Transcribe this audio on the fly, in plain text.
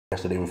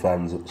Wrestling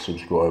fans,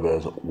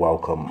 subscribers,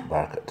 welcome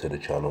back to the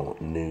channel.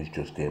 News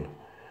just in,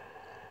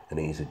 and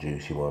it is a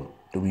juicy one.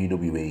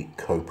 WWE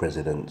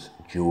co-presidents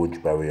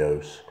George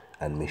Barrios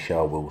and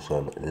Michelle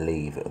Wilson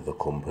leave the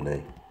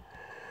company.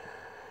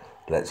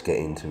 Let's get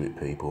into it,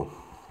 people.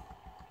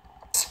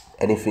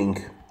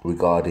 Anything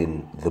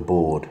regarding the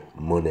board,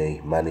 money,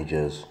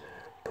 managers,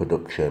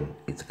 production,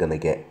 it's going to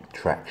get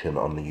traction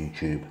on the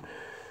YouTube.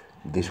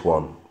 This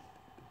one,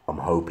 I'm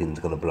hoping, is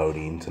going to blow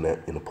the internet.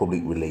 In a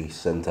public release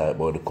sent out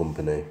by the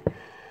company,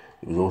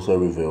 it was also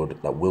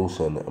revealed that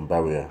Wilson and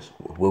Barrios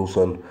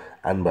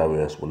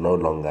will no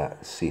longer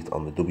sit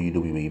on the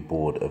WWE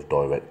board of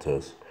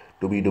directors.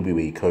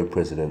 WWE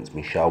co-presidents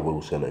Michelle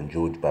Wilson and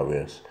George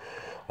Barrios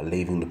are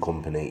leaving the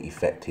company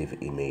effective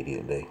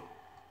immediately.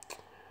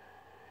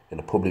 In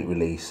a public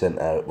release sent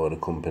out by the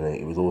company,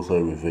 it was also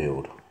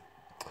revealed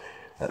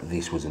that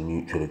this was a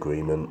mutual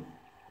agreement.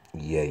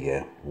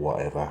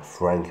 Whatever.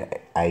 Frank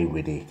A.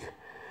 Riddick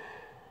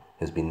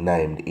has been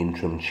named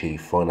interim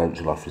chief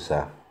financial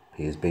officer.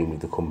 He has been with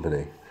the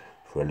company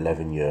for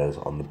 11 years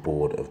on the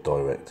board of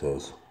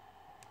directors.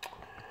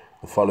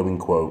 The following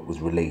quote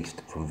was released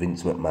from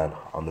Vince McMahon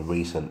on the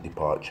recent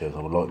departures.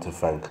 I would like to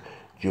thank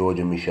George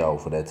and Michelle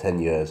for their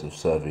 10 years of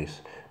service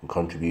and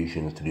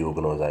contributions to the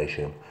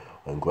organisation.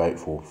 I am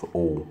grateful for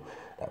all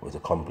that was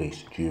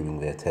accomplished during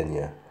their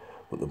tenure,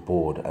 but the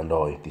board and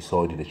I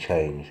decided a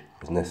change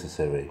was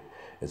necessary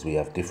as we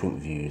have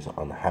different views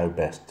on how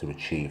best to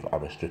achieve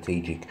our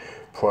strategic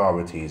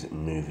priorities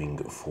moving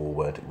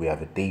forward. We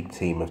have a deep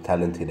team of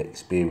talented,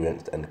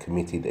 experienced and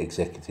committed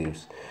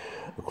executives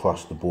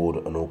across the board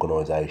and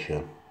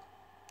organisation.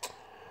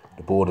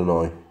 The board and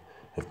I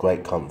have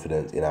great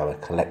confidence in our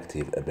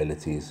collective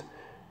abilities.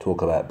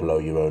 Talk about blow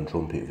your own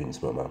trumpet, Vince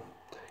McMahon.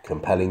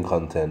 Compelling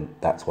content,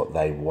 that's what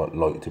they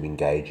like to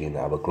engage in.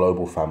 Our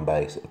global fan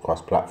base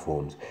across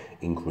platforms,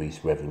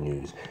 increase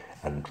revenues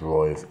and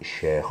drive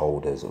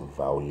shareholders'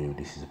 value.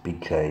 This is a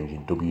big change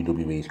in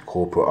WWE's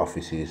corporate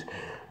offices.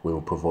 We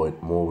will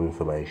provide more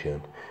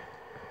information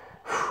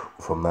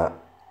from that,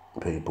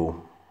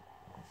 people.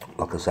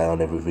 Like I say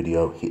on every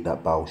video, hit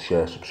that bell,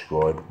 share,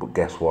 subscribe. But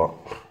guess what?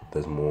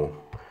 There's more.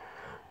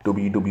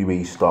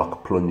 WWE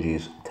stock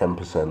plunges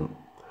 £10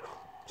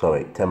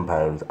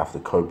 after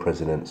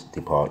co-president's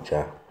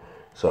departure.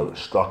 So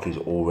stock is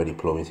already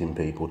plummeting,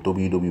 people.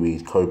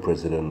 WWE's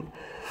co-president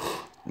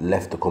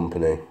left the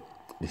company.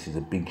 This is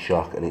a big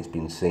shock, and it's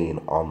been seen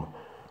on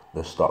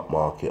the stock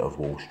market of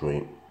Wall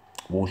Street.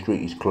 Wall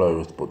Street is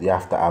closed, but the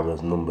after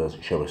hours numbers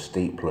show a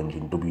steep plunge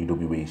in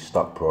WWE's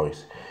stock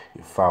price.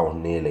 It fell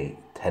nearly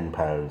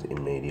 £10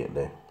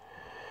 immediately.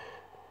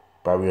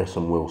 Barrios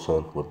and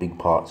Wilson were big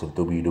parts of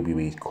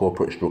WWE's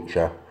corporate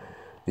structure.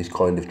 This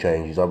kind of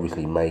change is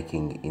obviously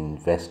making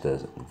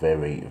investors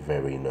very,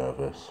 very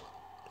nervous.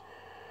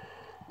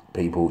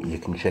 People, you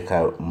can check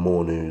out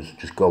more news.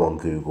 Just go on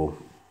Google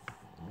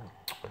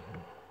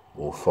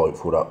or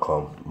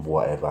fightful.com,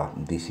 whatever.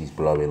 This is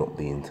blowing up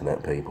the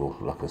internet, people.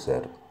 Like I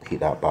said,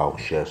 hit that bell,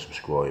 share,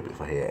 subscribe. If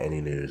I hear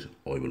any news,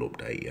 I will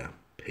update you.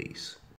 Peace.